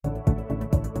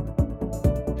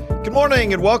Good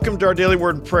morning and welcome to our Daily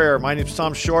Word and Prayer. My name is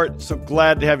Tom Short. So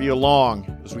glad to have you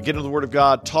along as we get into the Word of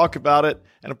God, talk about it,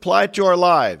 and apply it to our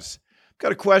lives. I've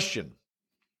got a question.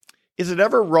 Is it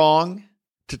ever wrong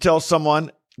to tell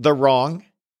someone they're wrong?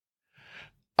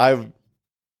 I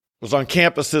was on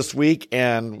campus this week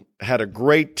and had a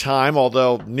great time,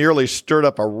 although nearly stirred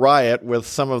up a riot with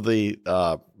some of the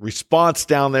response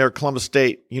down there at Columbus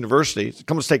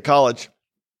State College.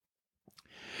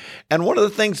 And one of the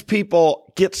things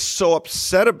people get so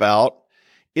upset about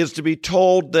is to be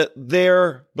told that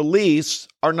their beliefs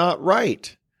are not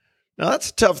right. Now, that's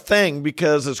a tough thing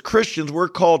because as Christians, we're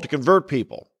called to convert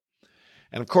people.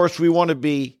 And of course, we want to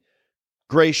be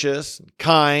gracious,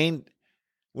 kind.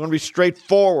 We want to be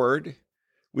straightforward.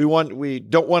 We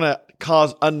don't want to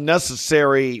cause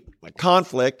unnecessary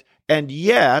conflict. And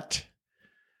yet,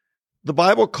 the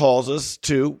Bible calls us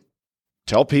to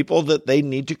tell people that they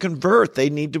need to convert. They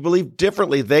need to believe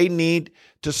differently. They need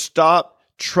to stop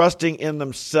trusting in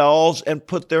themselves and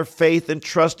put their faith and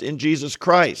trust in Jesus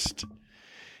Christ.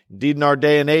 Indeed, in our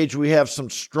day and age, we have some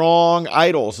strong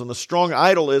idols, and the strong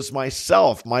idol is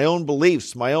myself, my own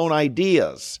beliefs, my own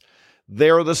ideas.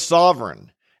 They're the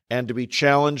sovereign, and to be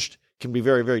challenged can be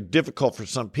very, very difficult for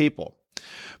some people.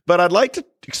 But I'd like to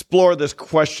explore this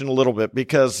question a little bit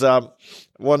because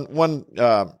one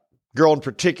girl in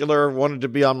particular wanted to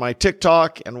be on my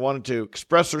TikTok and wanted to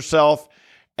express herself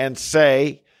and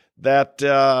say that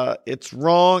it's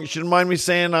wrong. She didn't mind me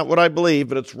saying what I believe,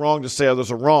 but it's wrong to say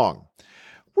others are wrong.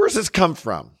 Where's this come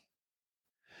from?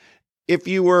 If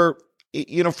you were,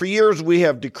 for years we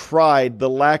have decried the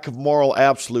lack of moral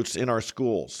absolutes in our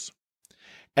schools,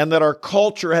 and that our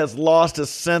culture has lost a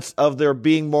sense of there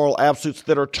being moral absolutes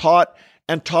that are taught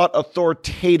and taught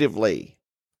authoritatively,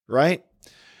 right?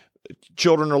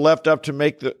 Children are left to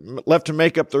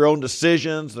make up their own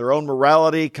decisions, their own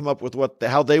morality, come up with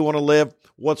how they want to live,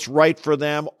 what's right for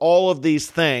them, all of these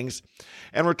things.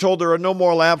 And we're told there are no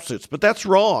moral absolutes, but that's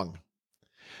wrong.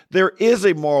 There is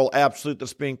a moral absolute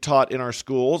that's being taught in our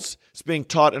schools. It's being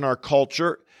taught in our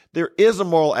culture. There is a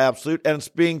moral absolute, and it's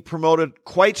being promoted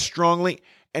quite strongly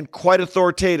and quite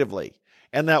authoritatively.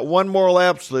 And that one moral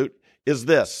absolute is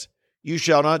this: you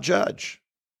shall not judge.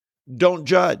 Don't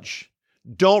judge.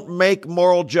 Don't make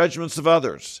moral judgments of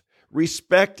others.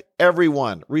 Respect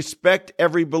everyone. Respect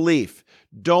every belief.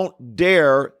 Don't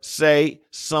dare say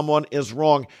someone is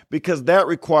wrong, because that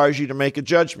requires you to make a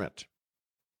judgment.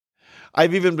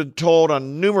 I've even been told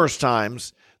on numerous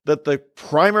times that the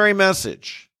primary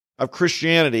message of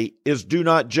Christianity is do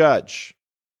not judge.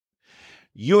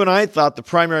 You and I thought the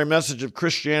primary message of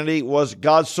Christianity was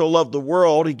God so loved the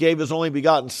world, he gave his only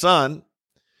begotten Son,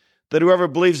 that whoever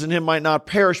believes in him might not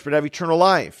perish but have eternal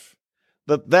life.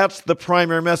 That's the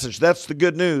primary message. That's the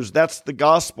good news. That's the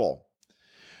gospel.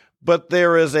 But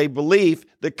there is a belief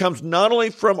that comes not only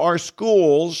from our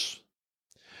schools,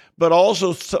 but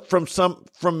also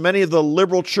from many of the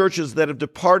liberal churches that have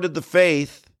departed the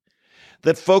faith,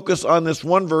 that focus on this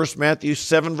one verse, Matthew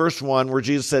 7, verse 1, where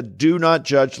Jesus said, "Do not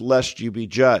judge lest you be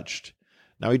judged."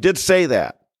 Now, he did say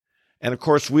that. And of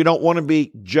course, we don't want to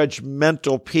be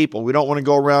judgmental people. We don't want to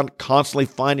go around constantly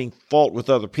finding fault with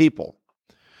other people.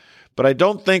 But I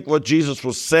don't think what Jesus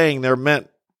was saying there meant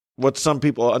what some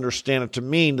people understand it to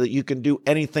mean, that you can do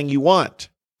anything you want.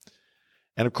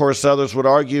 And of course, others would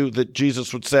argue that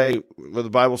Jesus would say, well, the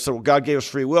Bible said, well, God gave us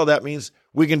free will. That means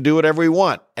we can do whatever we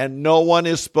want, and no one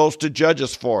is supposed to judge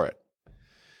us for it.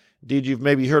 Indeed, you've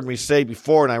maybe heard me say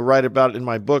before, and I write about it in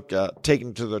my book,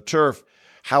 Taken to the Turf,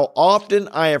 how often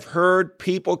I have heard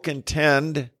people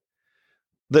contend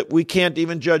that we can't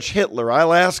even judge Hitler.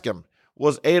 I'll ask them,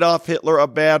 was Adolf Hitler a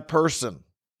bad person?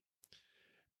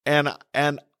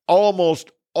 And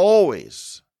almost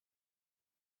always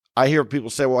I hear people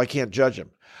say, well, I can't judge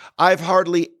him. I've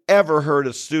hardly ever heard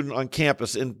a student on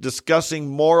campus in discussing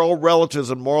moral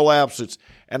relativism, moral absolutes,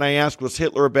 and I ask, was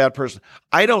Hitler a bad person?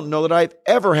 I don't know that I've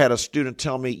ever had a student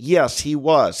tell me, yes, he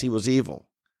was evil.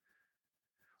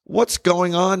 What's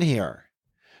going on here?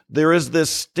 There is this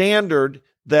standard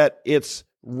that it's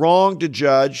wrong to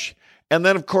judge, and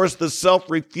then, of course, the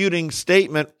self-refuting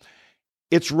statement,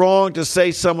 it's wrong to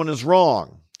say someone is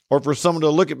wrong. Or for someone to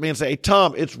look at me and say, hey,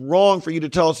 Tom, it's wrong for you to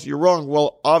tell us you're wrong.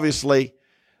 Well, obviously,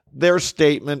 their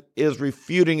statement is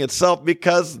refuting itself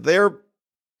because they're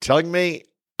telling me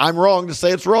I'm wrong to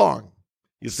say it's wrong.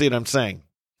 You see what I'm saying?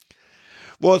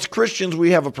 Well, as Christians,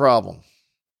 we have a problem.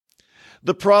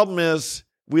 The problem is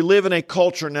we live in a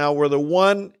culture now where the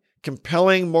one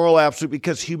compelling moral absolute,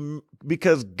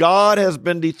 because God has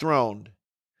been dethroned,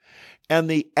 and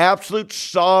the absolute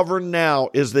sovereign now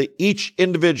is each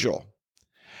individual.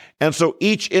 And so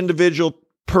each individual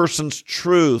person's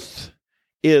truth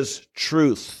is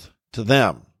truth to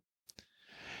them.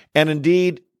 And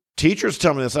indeed, teachers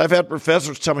tell me this. I've had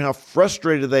professors tell me how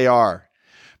frustrated they are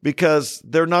because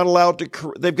they're not allowed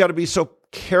to, they've got to be so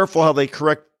careful how they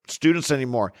correct students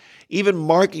anymore. Even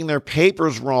marking their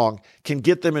papers wrong can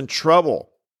get them in trouble.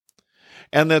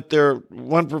 And that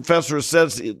one professor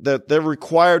says that they're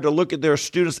required to look at their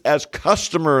students as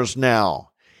customers now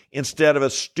instead of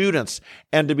as students,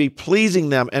 and to be pleasing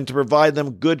them and to provide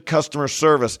them good customer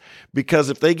service. Because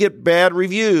if they get bad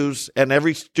reviews, and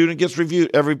every student gets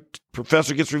reviewed, every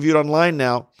professor gets reviewed online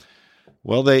now,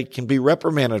 well, they can be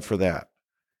reprimanded for that.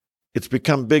 It's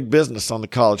become big business on the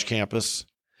college campus.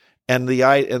 And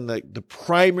the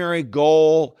primary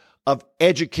goal of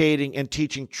educating and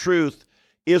teaching truth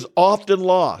is often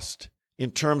lost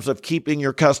in terms of keeping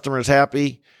your customers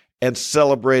happy and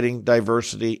celebrating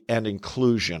diversity and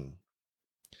inclusion.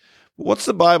 What's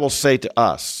the Bible say to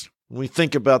us when we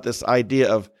think about this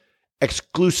idea of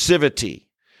exclusivity?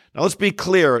 Now, let's be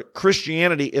clear.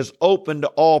 Christianity is open to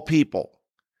all people.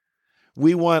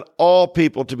 We want all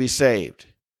people to be saved.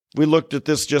 We looked at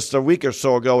this just a week or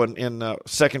so ago in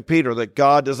 2 Peter, that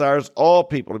God desires all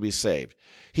people to be saved.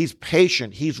 He's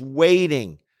patient. He's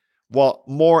waiting while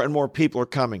more and more people are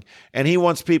coming. And he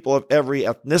wants people of every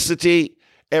ethnicity,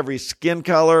 every skin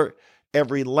color,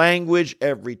 every language,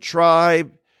 every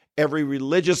tribe, every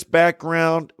religious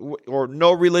background or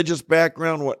no religious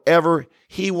background, whatever.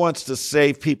 He wants to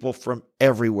save people from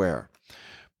everywhere.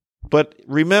 But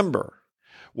remember,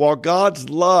 while God's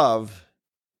love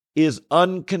is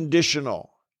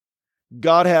unconditional,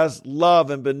 God has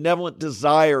love and benevolent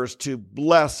desires to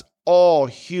bless all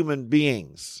human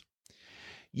beings.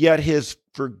 Yet his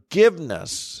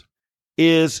forgiveness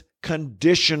is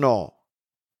conditional.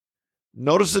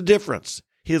 Notice the difference.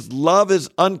 His love is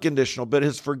unconditional, but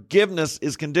his forgiveness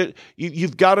is conditional.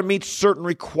 You've got to meet certain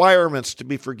requirements to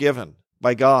be forgiven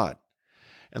by God.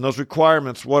 And those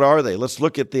requirements, what are they? Let's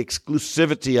look at the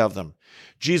exclusivity of them.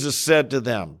 Jesus said to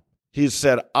them, he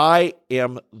said, I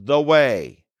am the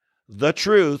way, the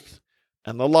truth,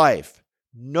 and the life.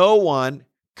 No one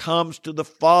comes to the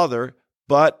Father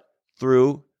but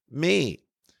through me.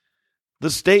 The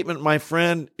statement, my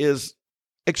friend, is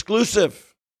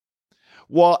exclusive.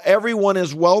 While everyone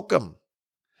is welcome,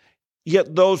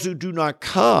 yet those who do not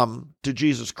come to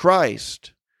Jesus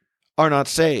Christ are not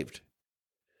saved.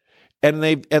 And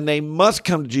they must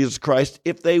come to Jesus Christ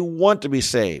if they want to be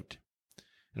saved.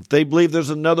 If they believe there's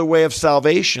another way of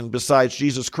salvation besides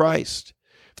Jesus Christ,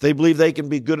 if they believe they can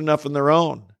be good enough on their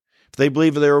own, if they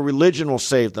believe their religion will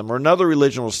save them, or another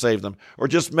religion will save them, or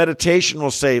just meditation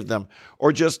will save them,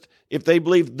 or just if they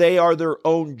believe they are their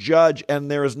own judge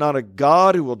and there is not a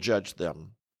God who will judge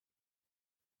them,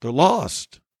 they're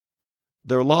lost.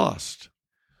 They're lost.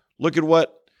 Look at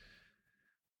what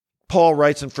Paul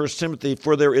writes in 1 Timothy,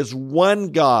 for there is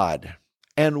one God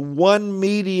and one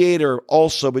mediator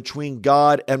also between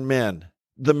God and men,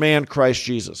 the man Christ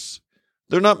Jesus.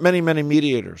 There are not many, many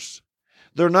mediators.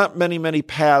 There are not many, many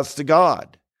paths to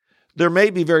God. There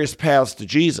may be various paths to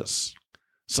Jesus.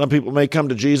 Some people may come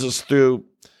to Jesus through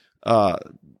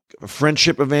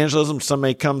friendship evangelism. Some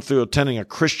may come through attending a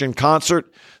Christian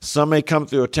concert. Some may come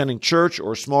through attending church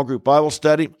or small group Bible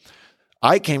study.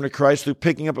 I came to Christ through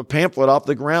picking up a pamphlet off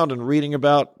the ground and reading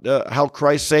about how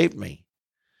Christ saved me.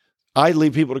 I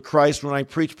lead people to Christ when I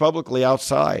preach publicly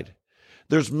outside.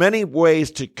 There's many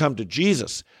ways to come to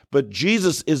Jesus, but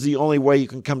Jesus is the only way you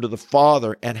can come to the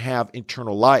Father and have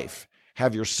eternal life,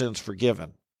 have your sins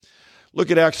forgiven.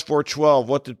 Look at Acts 4:12.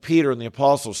 What did Peter and the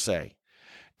apostles say?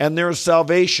 And there is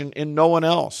salvation in no one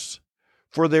else,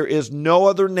 for there is no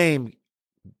other name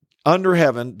under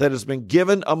heaven that has been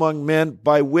given among men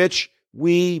by which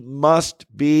we must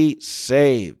be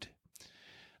saved.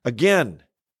 Again,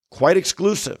 quite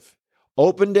exclusive,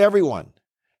 open to everyone.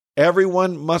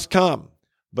 Everyone must come.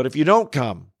 But if you don't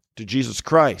come to Jesus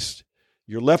Christ,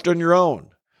 you're left on your own.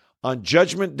 On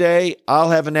Judgment Day,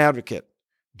 I'll have an advocate.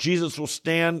 Jesus will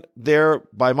stand there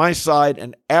by my side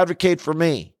and advocate for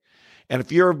me. And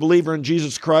if you're a believer in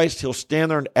Jesus Christ, he'll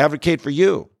stand there and advocate for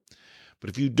you. But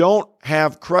if you don't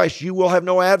have Christ, you will have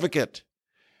no advocate.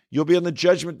 You'll be on the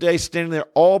Judgment Day standing there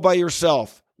all by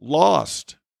yourself,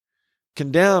 lost,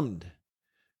 condemned.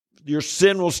 Your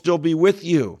sin will still be with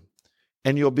you,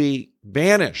 and you'll be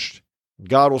banished.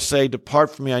 God will say,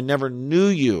 depart from me, I never knew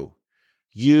you,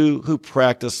 you who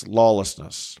practice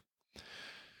lawlessness.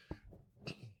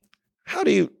 How do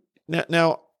you,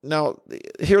 now,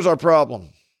 here's our problem.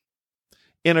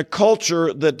 In a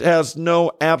culture that has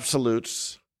no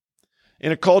absolutes,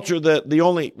 in a culture that the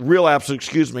only real absolute,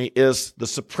 is the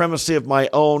supremacy of my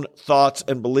own thoughts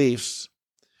and beliefs,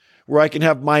 where I can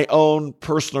have my own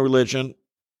personal religion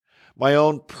my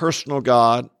own personal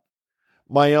God,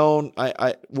 my own,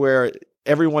 where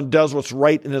everyone does what's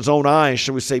right in his own eyes,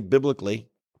 shall we say biblically.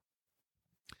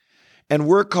 And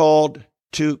we're called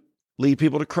to lead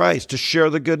people to Christ, to share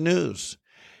the good news.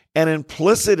 And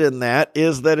implicit in that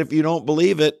is that if you don't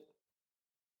believe it,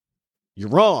 you're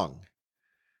wrong.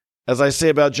 As I say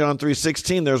about John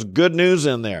 3:16, there's good news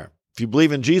in there. If you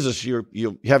believe in Jesus,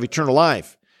 you have eternal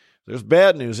life. There's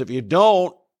bad news. If you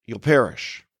don't, you'll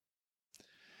perish.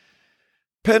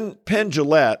 Penn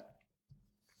Jillette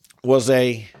was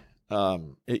a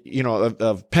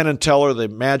Penn and Teller, the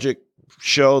magic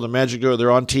show, the magic show.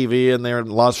 They're on TV and they're in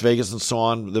Las Vegas and so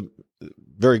on. The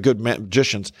very good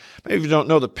magicians. Maybe if you don't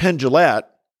know, the Penn Jillette,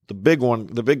 the big one,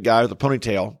 the big guy with the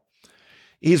ponytail,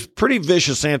 he's pretty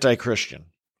vicious anti-Christian.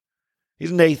 He's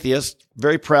an atheist,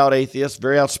 very proud atheist,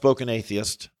 very outspoken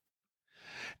atheist.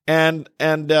 And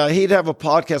he'd have a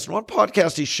podcast. One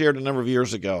podcast he shared a number of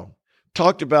years ago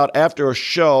talked about after a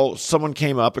show, someone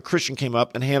came up, a Christian came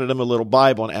up and handed him a little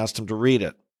Bible and asked him to read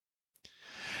it.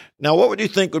 Now, what would you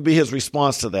think would be his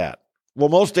response to that? Well,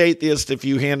 most atheists, if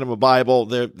you hand them a Bible,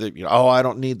 they're I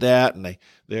don't need that, and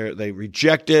they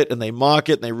reject it and they mock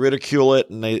it and they ridicule it,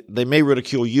 and they may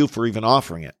ridicule you for even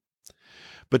offering it.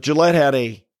 But Penn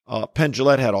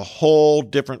Jillette had a whole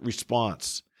different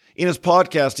response. In his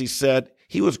podcast, he said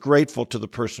he was grateful to the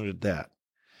person who did that.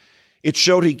 It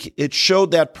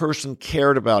showed that person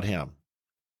cared about him.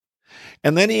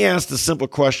 And then he asked a simple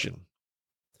question.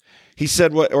 He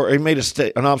said he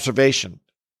made an observation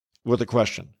with a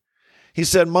question. He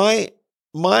said,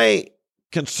 my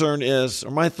concern is,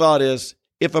 or my thought is,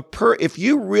 if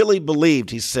you really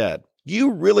believed, he said,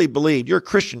 you really believed, you're a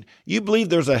Christian, you believe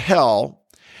there's a hell,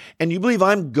 and you believe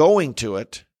I'm going to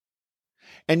it,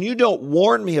 and you don't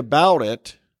warn me about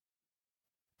it,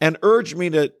 and urge me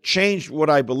to change what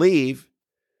I believe,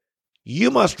 you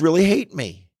must really hate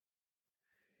me.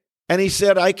 And he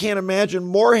said, I can't imagine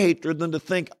more hatred than to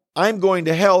think I'm going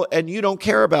to hell and you don't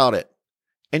care about it.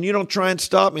 And you don't try and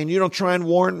stop me, and you don't try and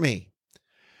warn me.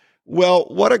 Well,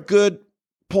 what a good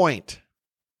point.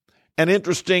 And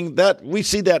interesting that we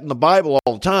see that in the Bible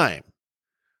all the time.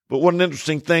 But what an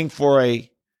interesting thing for a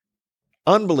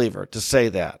unbeliever to say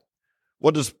that.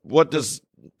 What does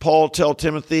Paul tell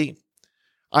Timothy?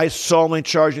 I solemnly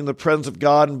charge you in the presence of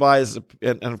God and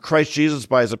of Christ Jesus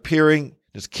by his appearing,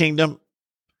 his kingdom.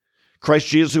 Christ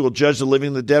Jesus, who will judge the living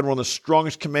and the dead, one of the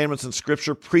strongest commandments in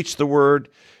Scripture. Preach the word.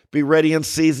 Be ready in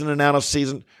season and out of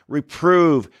season.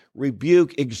 Reprove,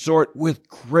 rebuke, exhort with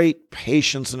great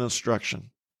patience and instruction.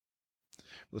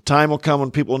 The time will come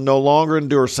when people will no longer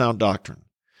endure sound doctrine,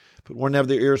 but when they have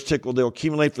their ears tickled, they'll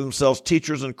accumulate for themselves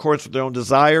teachers in accordance with their own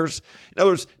desires. In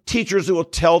other words, teachers who will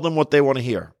tell them what they want to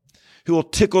hear, who will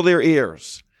tickle their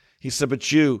ears. He said,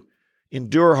 but you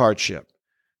endure hardship,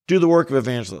 do the work of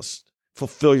evangelists,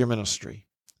 fulfill your ministry.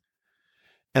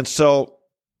 And so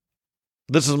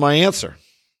this is my answer.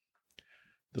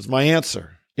 This is my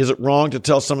answer. Is it wrong to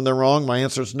tell someone they're wrong? My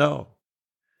answer is no.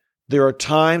 There are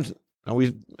times, and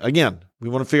we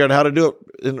want to figure out how to do it,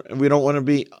 and we don't want to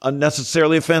be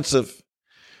unnecessarily offensive.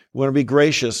 We want to be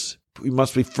gracious. We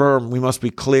must be firm. We must be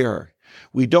clear.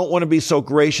 We don't want to be so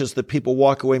gracious that people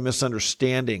walk away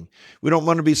misunderstanding. We don't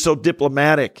want to be so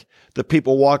diplomatic that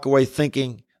people walk away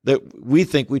thinking that we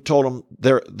think we told them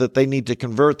that they need to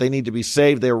convert, they need to be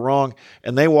saved, they're wrong,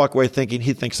 and they walk away thinking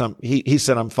he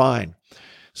said I'm fine.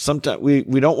 Sometimes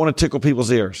we don't want to tickle people's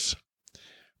ears.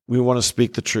 We want to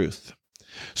speak the truth.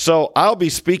 So I'll be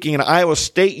speaking at Iowa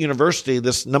State University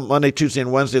this Monday, Tuesday,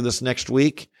 and Wednesday this next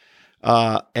week.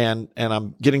 And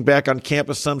I'm getting back on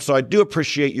campus some. So I do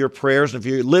appreciate your prayers. And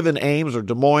if you live in Ames or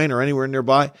Des Moines or anywhere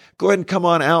nearby, go ahead and come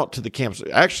on out to the campus.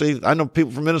 Actually, I know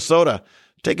people from Minnesota.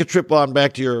 Take a trip on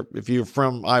back to if you're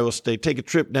from Iowa State, take a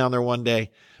trip down there one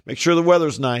day. Make sure the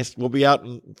weather's nice. We'll be out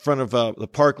in front of the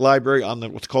Park Library on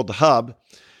what's called the Hub.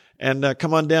 And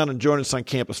come on down and join us on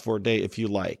campus for a day if you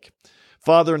like.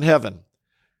 Father in heaven,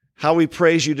 how we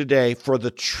praise you today for the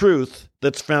truth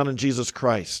that's found in Jesus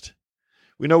Christ.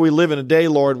 We know we live in a day,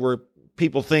 Lord, where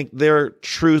people think their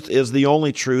truth is the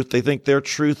only truth. They think their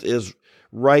truth is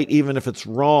right, even if it's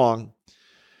wrong.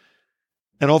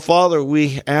 And, oh, Father,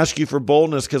 we ask you for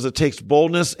boldness because it takes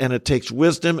boldness and it takes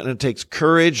wisdom and it takes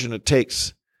courage and it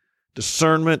takes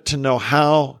discernment to know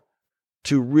how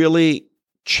to really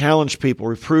challenge people,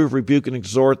 reprove, rebuke, and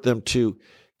exhort them to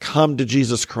come to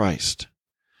Jesus Christ.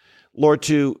 Lord,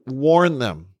 to warn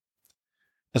them,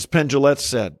 as Penn Jillette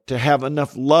said, to have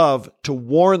enough love to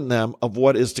warn them of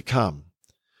what is to come.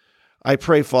 I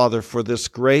pray, Father, for this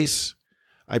grace.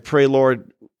 I pray,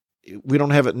 Lord, we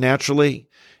don't have it naturally,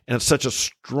 and it's such a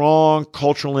strong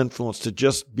cultural influence to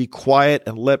just be quiet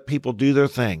and let people do their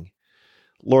thing.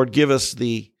 Lord,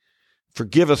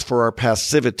 forgive us for our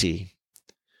passivity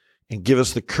and give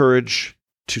us the courage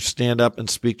to stand up and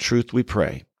speak truth, we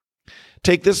pray.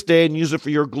 Take this day and use it for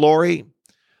your glory.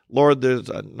 Lord,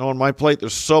 I know on my plate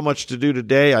there's so much to do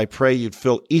today. I pray you'd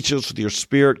fill each of us with your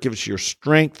spirit, give us your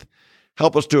strength.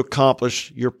 Help us to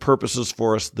accomplish your purposes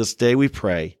for us this day, we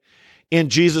pray. In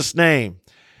Jesus' name,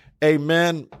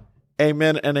 amen,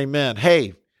 amen, and amen.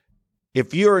 Hey,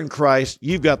 if you're in Christ,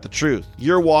 you've got the truth.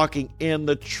 You're walking in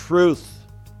the truth.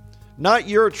 Not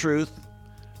your truth,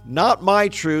 not my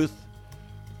truth,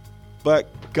 but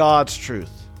God's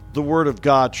truth, the Word of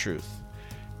God truth.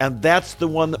 And that's the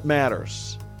one that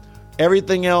matters.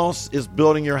 Everything else is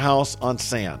building your house on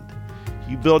sand.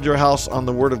 You build your house on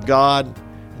the Word of God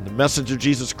and the message of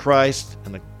Jesus Christ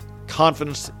and the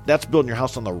confidence. That's building your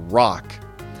house on the rock.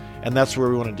 And that's where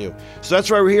we want to do. So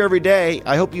that's why we're here every day.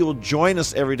 I hope you will join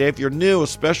us every day. If you're new, a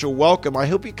special welcome. I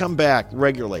hope you come back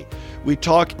regularly. We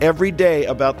talk every day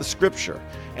about the Scripture,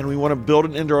 and we want to build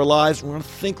it into our lives. We want to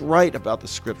think right about the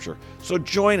Scripture. So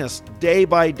join us day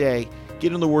by day.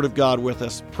 Get in the Word of God with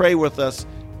us. Pray with us.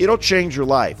 It'll change your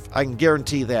life. I can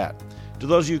guarantee that. To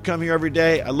those of you who come here every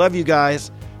day, I love you guys.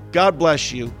 God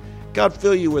bless you. God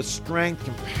fill you with strength,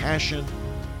 compassion,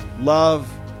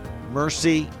 love,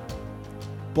 mercy,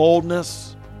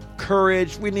 boldness,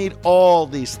 courage. We need all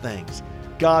these things.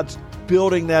 God's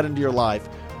building that into your life.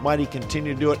 Might He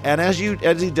continue to do it. And as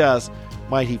He does,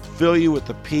 might He fill you with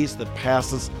the peace that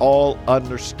passes all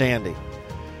understanding.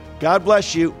 God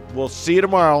bless you. We'll see you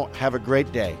tomorrow. Have a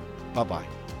great day.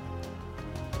 Bye-bye.